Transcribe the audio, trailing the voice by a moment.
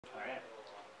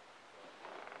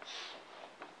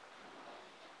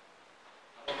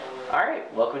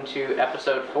Alright, welcome to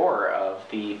episode 4 of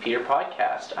the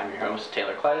Peterpodcast. I'm your host,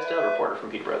 Taylor Clydesdale, reporter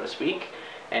from Peterborough This Week.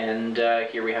 And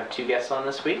here we have 2 guests on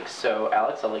this week. So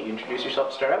Alex, I'll let you introduce yourself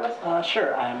to start out with.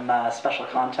 Sure, I'm a special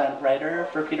content writer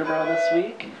for Peterborough This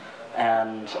Week.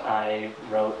 And I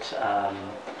wrote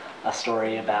a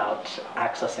story about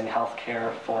accessing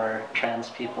healthcare for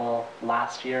trans people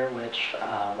last year, which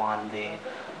won the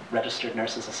Registered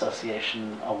Nurses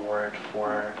Association Award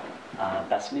for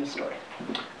Best News Story.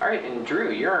 All right, and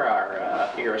Drew, you're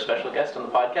a special guest on the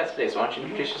podcast today, so why don't you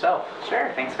introduce yourself?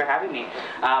 Sure, thanks for having me.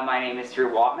 My name is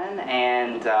Drew Whatman,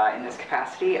 and in this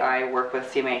capacity, I work with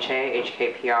CMHA,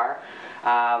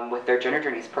 HKPR, with their Gender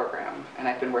Journeys program, and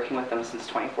I've been working with them since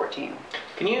 2014.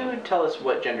 Can you tell us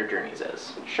what Gender Journeys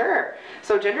is? Sure.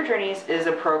 So Gender Journeys is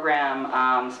a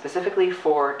program specifically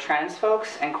for trans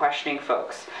folks and questioning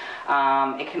folks.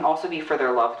 It can also be for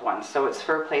their loved ones. So it's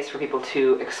for a place for people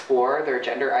to explore their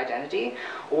gender identity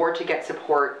or to get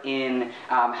support in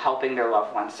helping their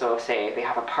loved ones. So say they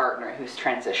have a partner who's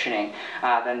transitioning,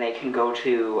 then they can go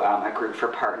to a group for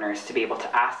partners to be able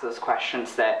to ask those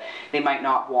questions that they might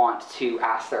not want to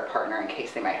ask their partner in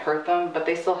case they might hurt them, but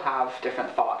they still have different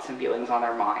thoughts and feelings on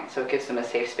their mind. So it gives them a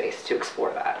safe space to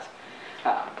explore that.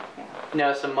 Yeah.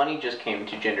 Now, some money just came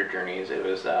to Gender Journeys. It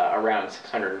was around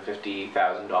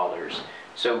 $650,000.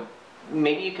 So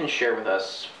maybe you can share with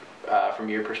us, from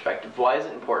your perspective, why is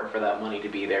it important for that money to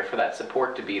be there, for that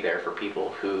support to be there for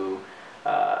people who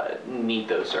need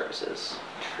those services?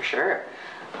 For sure.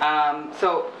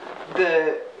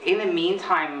 In the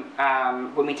meantime,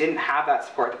 when we didn't have that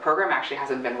support, the program actually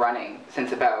hasn't been running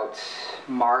since about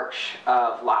March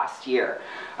of last year.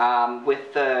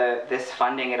 With this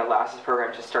funding, it allows this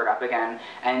program to start up again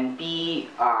and be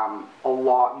a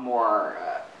lot more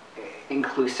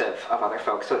inclusive of other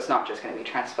folks. So it's not just going to be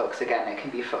trans folks. Again, it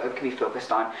can be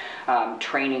focused on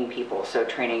training people, so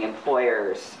training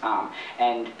employers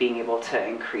and being able to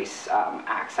increase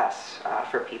access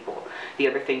for people. The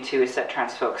other thing too is that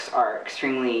trans folks are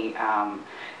extremely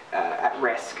at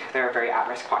risk. They're a very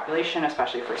at-risk population,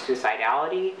 especially for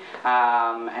suicidality,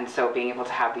 and so being able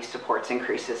to have these supports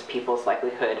increases people's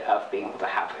likelihood of being able to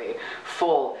have a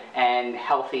full and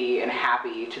healthy and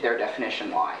happy to their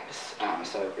definition lives.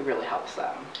 So it really helps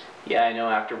them. Yeah, I know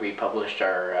after we published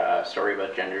our story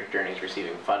about Gender Journeys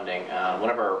receiving funding, one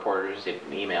of our reporters received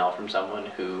an email from someone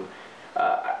who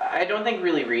I don't think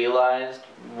really realized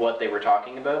what they were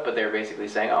talking about, but they were basically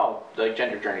saying, oh, like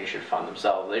Gender Journeys should fund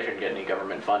themselves, they shouldn't get any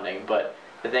government funding. But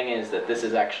the thing is that this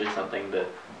is actually something that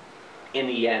in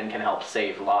the end can help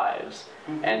save lives.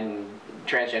 Mm-hmm. And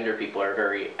transgender people are a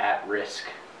very at-risk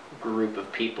group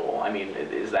of people. I mean,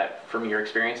 is that, from your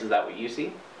experience, is that what you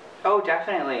see? Oh,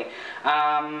 definitely.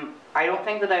 I don't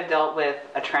think that I've dealt with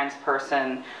a trans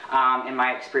person in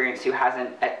my experience who hasn't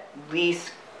at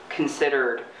least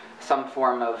considered some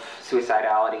form of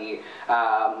suicidality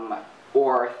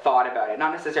or thought about it,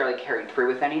 not necessarily carried through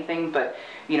with anything, but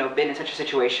been in such a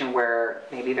situation where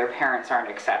maybe their parents aren't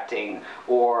accepting,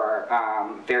 or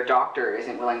their doctor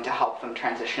isn't willing to help them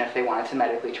transition if they wanted to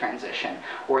medically transition,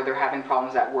 or they're having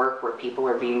problems at work where people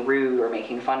are being rude or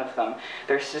making fun of them.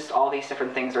 There's just all these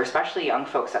different things, or especially young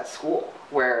folks at school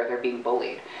where they're being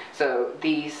bullied. So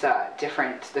these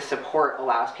the support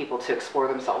allows people to explore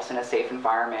themselves in a safe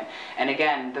environment. And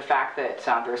again, the fact that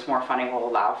there's more funding will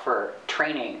allow for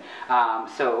training,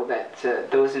 so that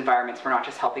those environments, we're not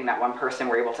just helping that one person,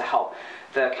 we're able to help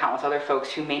the countless other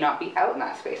folks who may not be out in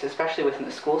that space, especially within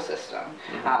the school system.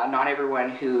 Mm-hmm. Not everyone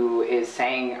who is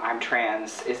saying I'm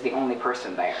trans is the only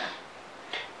person there.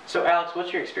 So Alex,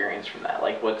 what's your experience from that?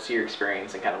 Like, what's your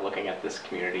experience in kind of looking at this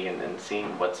community and then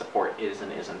seeing what support is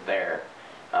and isn't there?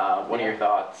 What are your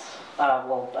thoughts?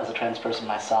 Well, as a trans person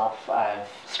myself, I've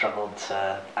struggled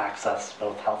to access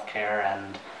both healthcare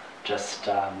and just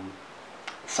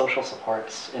social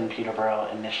supports in Peterborough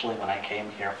initially when I came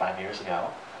here 5 years ago.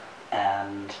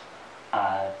 And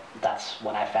that's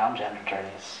when I found Gender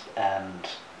Journeys, and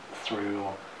through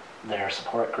their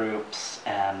support groups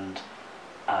and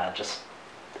just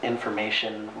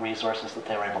information resources that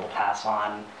they were able to pass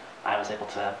on, I was able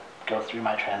to go through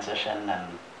my transition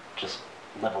and just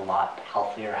live a lot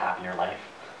healthier, happier life,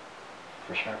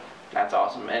 for sure. That's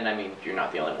awesome. And I mean, you're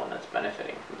not the only one that's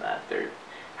benefiting from that.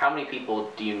 How many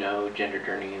people do you know Gender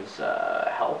Journeys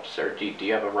helps, or do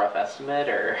you have a rough estimate,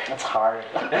 or? That's hard.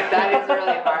 That is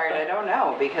really hard. I don't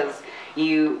know, because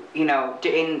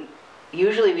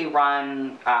usually we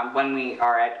run, when we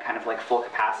are at kind of like full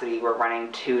capacity, we're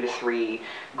running 2 to 3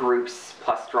 groups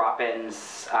plus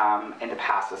drop-ins. In the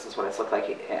past, this is what it's looked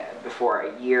like before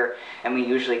a year, and we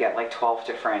usually get like 12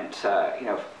 different,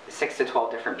 6 to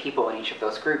 12 different people in each of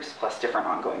those groups, plus different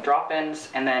ongoing drop-ins.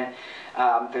 And then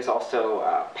there's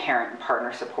also parent and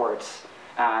partner supports.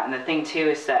 And the thing too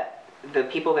is that the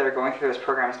people that are going through those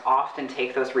programs often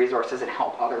take those resources and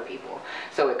help other people.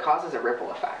 So it causes a ripple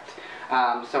effect.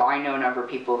 So I know a number of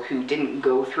people who didn't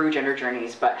go through gender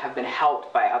journeys but have been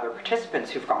helped by other participants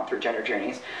who've gone through gender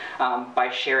journeys by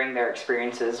sharing their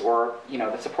experiences or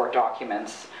the support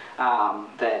documents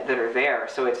that are there.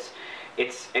 So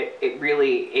it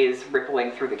really is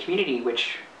rippling through the community,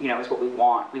 which is what we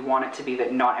want. We want it to be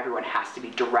that not everyone has to be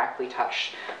directly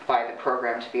touched by the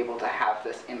program to be able to have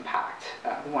this impact.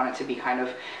 We want it to be kind of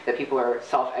that people are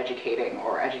self-educating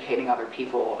or educating other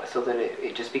people, so that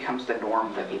it just becomes the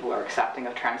norm that people are accepting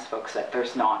of trans folks, that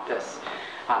there's not this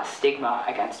stigma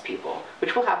against people,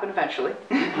 which will happen eventually.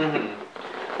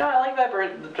 No, I like that.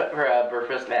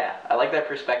 I like that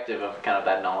perspective of kind of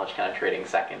that knowledge kind of trading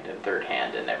second and third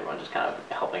hand, and everyone just kind of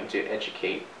helping to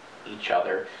educate each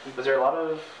other. Was there a lot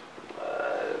of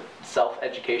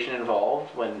self-education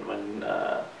involved when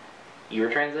you were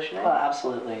transitioning? Well,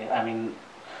 absolutely. I mean,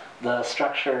 the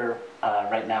structure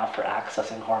right now for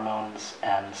accessing hormones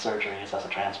and surgeries as a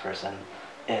trans person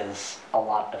is a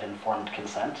lot of informed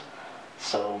consent.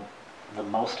 So the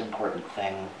most important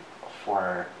thing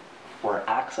for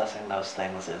accessing those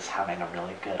things is having a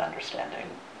really good understanding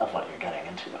of what you're getting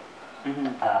into.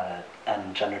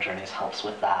 And Gender Journeys helps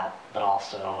with that, but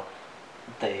also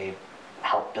they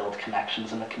help build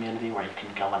connections in the community where you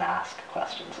can go and ask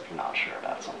questions if you're not sure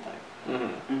about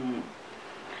something.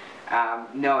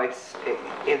 No,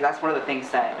 that's one of the things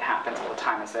that happens all the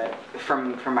time. Is that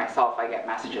from myself, I get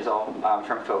messages all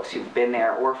from folks who've been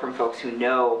there, or from folks who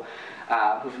know,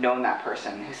 who've known that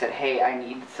person, who said, hey, I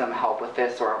need some help with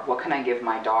this, or what can I give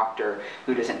my doctor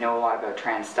who doesn't know a lot about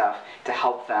trans stuff to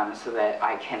help them so that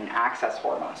I can access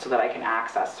hormones, so that I can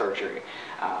access surgery.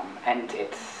 And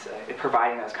it's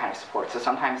providing those kind of support. So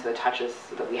sometimes the touches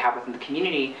that we have within the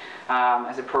community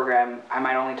as a program, I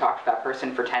might only talk to that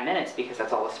person for 10 minutes because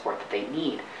that's all the support that they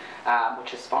need,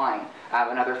 which is fine.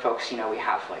 And other folks, we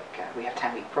have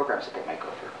 10-week programs that they might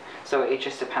go through. So it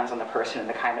just depends on the person and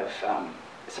the kind of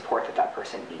support that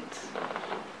person needs.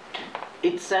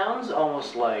 It sounds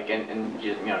almost like, and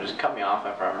just cut me off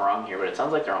if I'm wrong here, but it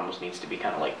sounds like there almost needs to be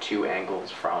kind of like 2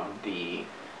 angles from the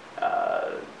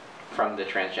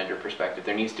transgender perspective.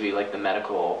 There needs to be like the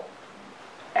medical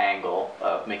angle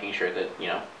of making sure that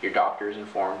your doctor is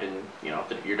informed and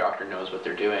that your doctor knows what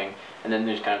they're doing, and then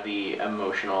there's kind of the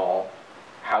emotional,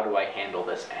 how do I handle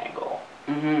this angle?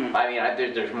 I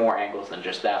mean, there's more angles than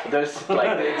just that. But there's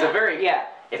like it's a very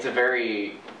it's a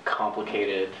very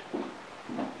complicated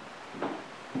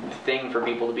thing for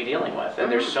people to be dealing with, and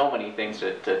there's so many things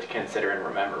to consider and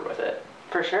remember with it.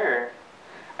 For sure.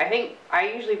 I think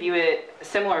I usually view it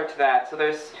similar to that. So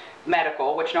there's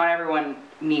medical, which not everyone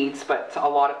needs, but a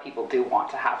lot of people do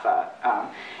want to have that.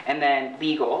 And then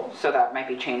legal, so that might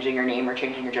be changing your name or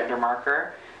changing your gender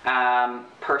marker.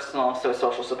 Personal, so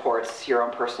social supports, your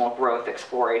own personal growth,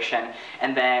 exploration,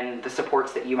 and then the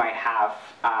supports that you might have,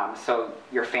 so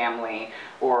your family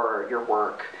or your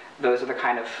work. Those are the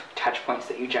kind of touch points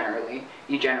that you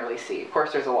generally see. Of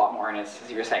course, there's a lot more, and as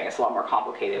you were saying, it's a lot more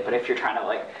complicated. But if you're trying to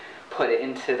like put it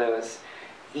into those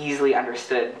easily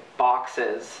understood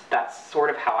boxes, that's sort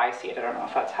of how I see it. I don't know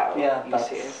if that's how you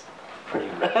see it. Pretty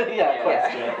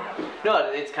yeah. No,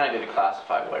 it's kind of good to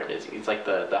classify what it is. It's like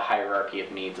the hierarchy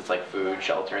of needs. It's like food,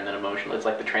 shelter, and then emotional. It's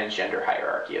like the transgender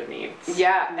hierarchy of needs.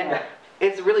 Yeah, and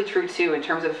it's really true too in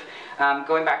terms of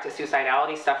going back to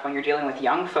suicidality stuff. When you're dealing with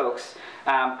young folks,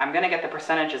 I'm going to get the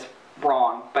percentages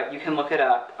wrong, but you can look it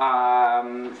up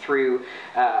through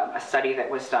a study that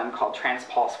was done called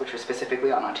TransPulse, which was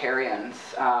specifically on Ontarians,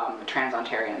 trans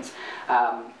Ontarians.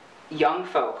 Young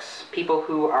folks, people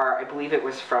who are, I believe it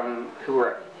was who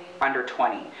were under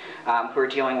 20, who are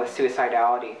dealing with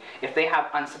suicidality, if they have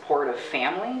unsupportive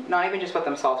family, not even just with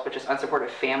themselves, but just unsupportive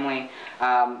family,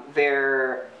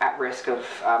 they're at risk of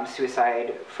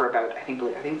suicide for about, I think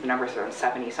the numbers are around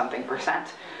 70-something%.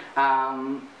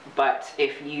 But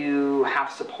if you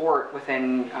have support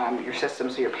within your system,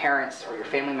 so your parents or your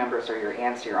family members or your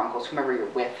aunts or your uncles, whomever you're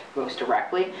with most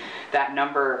directly, that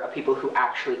number of people who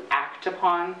actually act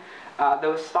upon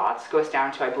those thoughts goes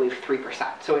down to, I believe,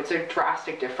 3%. So it's a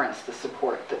drastic difference, the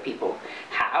support that people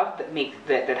have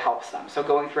that helps them. So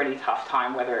going through any tough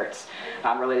time, whether it's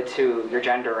related to your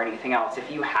gender or anything else, if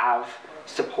you have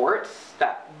supports,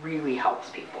 that really helps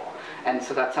people. And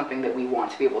so that's something that we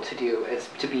want to be able to do, is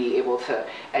to be able to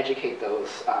educate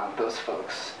those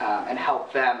folks and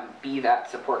help them be that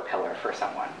support pillar for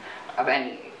someone of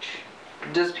any age.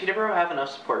 Does Peterborough have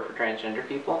enough support for transgender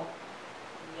people?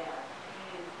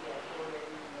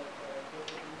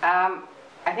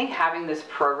 I think having this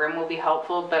program will be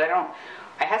helpful, but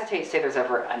I hesitate to say there's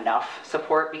ever enough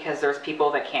support, because there's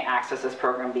people that can't access this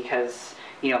program because,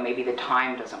 maybe the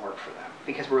time doesn't work for them,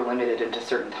 because we're limited into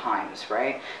certain times,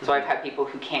 right? Mm-hmm. So I've had people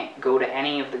who can't go to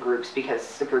any of the groups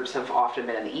because the groups have often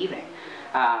been in the evening.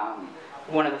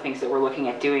 One of the things that we're looking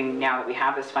at doing now that we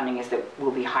have this funding is that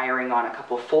we'll be hiring on a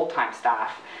couple of full-time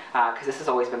staff, because this has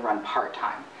always been run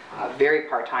part-time, very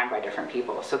part-time by different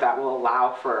people. So that will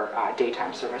allow for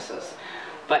daytime services.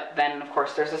 But then, of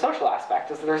course, there's a social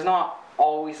aspect. There's not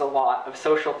always a lot of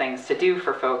social things to do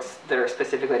for folks that are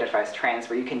specifically identified as trans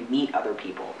where you can meet other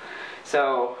people.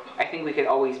 So I think we could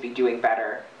always be doing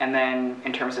better. And then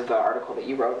in terms of the article that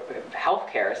you wrote,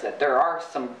 healthcare, is that there are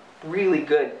some really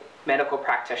good medical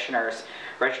practitioners,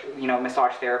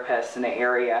 massage therapists in the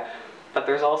area, but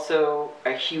there's also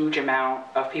a huge amount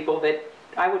of people that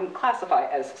I wouldn't classify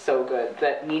as so good,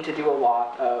 that need to do a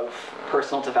lot of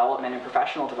personal development and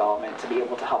professional development to be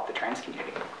able to help the trans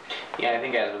community. Yeah, I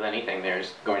think as with anything,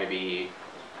 there's going to be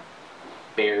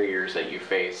barriers that you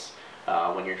face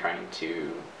when you're trying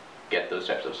to get those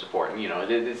types of support. And,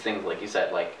 it's things like you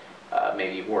said, like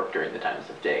maybe you work during the times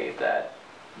of day that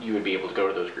you would be able to go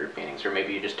to those group meetings, or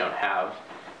maybe you just don't have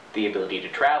the ability to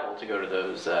travel to go to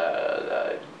those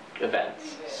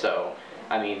events. So,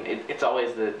 I mean, it's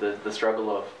always the struggle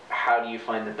of how do you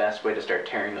find the best way to start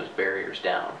tearing those barriers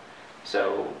down.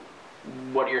 So,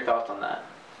 what are your thoughts on that?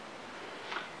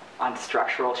 On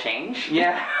structural change?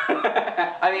 Yeah.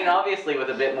 I mean, obviously with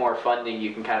a bit more funding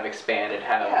you can kind of expand it,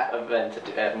 have events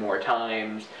at more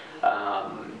times,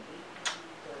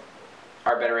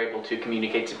 are better able to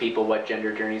communicate to people what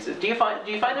Gender Journeys is. Do you find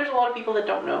there's a lot of people that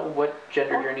don't know what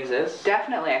Gender Journeys is?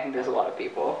 Definitely, I think there's a lot of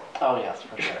people. Oh yes,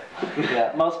 for sure.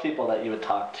 Yeah, most people that you would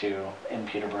talk to in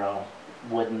Peterborough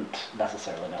wouldn't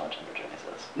necessarily know what Gender Journeys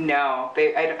is. No,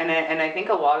 and I think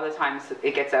a lot of the times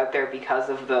it gets out there because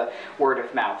of the word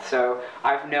of mouth. So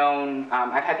I've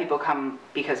had people come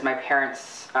because my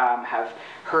parents have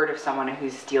heard of someone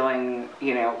who's dealing,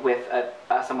 with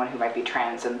someone who might be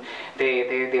trans, and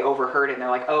they overheard it, and they're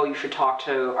like, oh, you should talk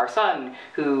to our son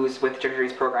who's with the Gender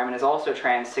Journeys program and is also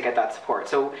trans to get that support.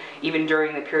 So even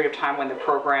during the period of time when the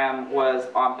program was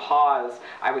on pause,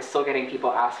 I was still getting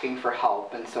people asking for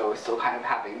help, and so still kind of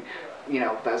having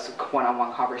those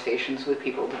one-on-one conversations with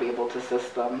people to be able to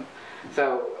assist them.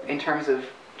 So in terms of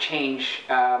change,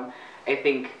 I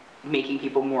think making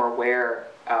people more aware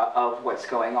of what's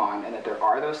going on and that there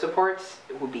are those supports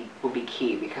would be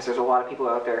key, because there's a lot of people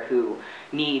out there who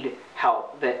need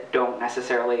help that don't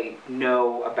necessarily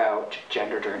know about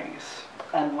Gender Journeys.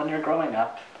 And when you're growing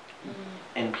up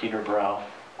in Peterborough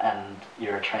and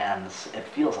you're trans, it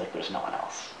feels like there's no one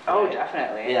else. Right? Oh,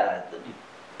 definitely. Yeah.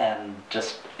 And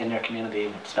just in your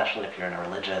community, especially if you're in a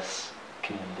religious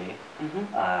community,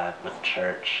 with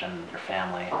church and your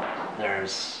family,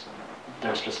 there's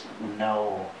just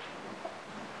no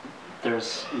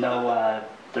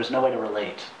way to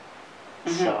relate.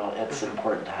 So it's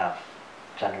important to have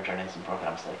Gender Journeys and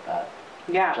programs like that.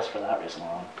 Yeah. Just for that reason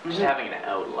alone. Just having an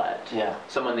outlet. Yeah.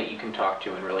 Someone that you can talk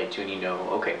to and relate to, and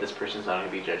okay, this person's not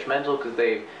going to be judgmental because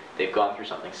they've gone through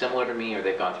something similar to me, or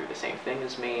they've gone through the same thing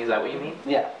as me. Is that what you mean?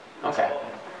 Yeah. Okay.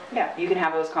 Yeah, you can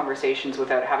have those conversations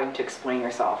without having to explain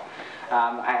yourself.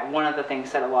 One of the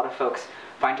things that a lot of folks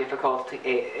find difficult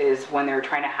is when they're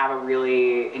trying to have a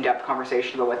really in-depth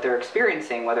conversation about what they're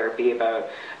experiencing, whether it be about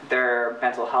their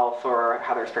mental health or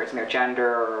how they're experiencing their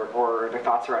gender or their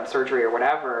thoughts around surgery or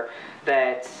whatever,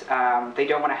 that they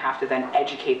don't want to have to then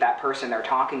educate that person they're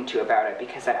talking to about it,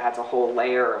 because that adds a whole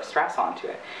layer of stress onto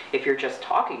it. If you're just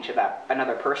talking to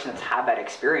another person that's had that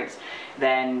experience,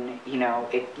 then you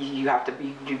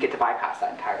get to bypass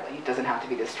that entirely. It doesn't have to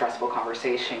be this stressful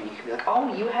conversation. You can be like,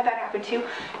 oh, you had that happen too?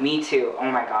 Me too.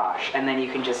 Oh my gosh. And then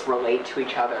you can just relate to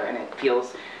each other, and it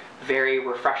feels very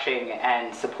refreshing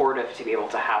and supportive to be able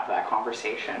to have that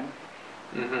conversation.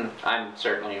 I'm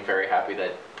certainly very happy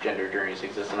that Gender Journeys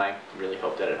exist, and I really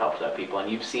hope that it helps out people, and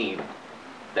you've seen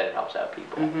that it helps out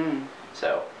people.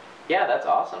 So, yeah, that's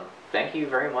awesome. Thank you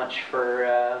very much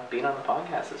for being on the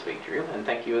podcast this week, Drew, and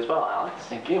thank you as well, Alex.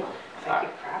 Thank you. Thank you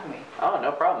for having me. Oh,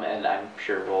 no problem, and I'm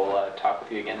sure we'll talk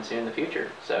with you again soon in the future.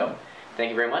 So, thank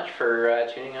you very much for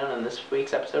tuning in on this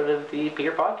week's episode of the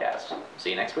Peter Podcast. See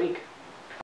you next week.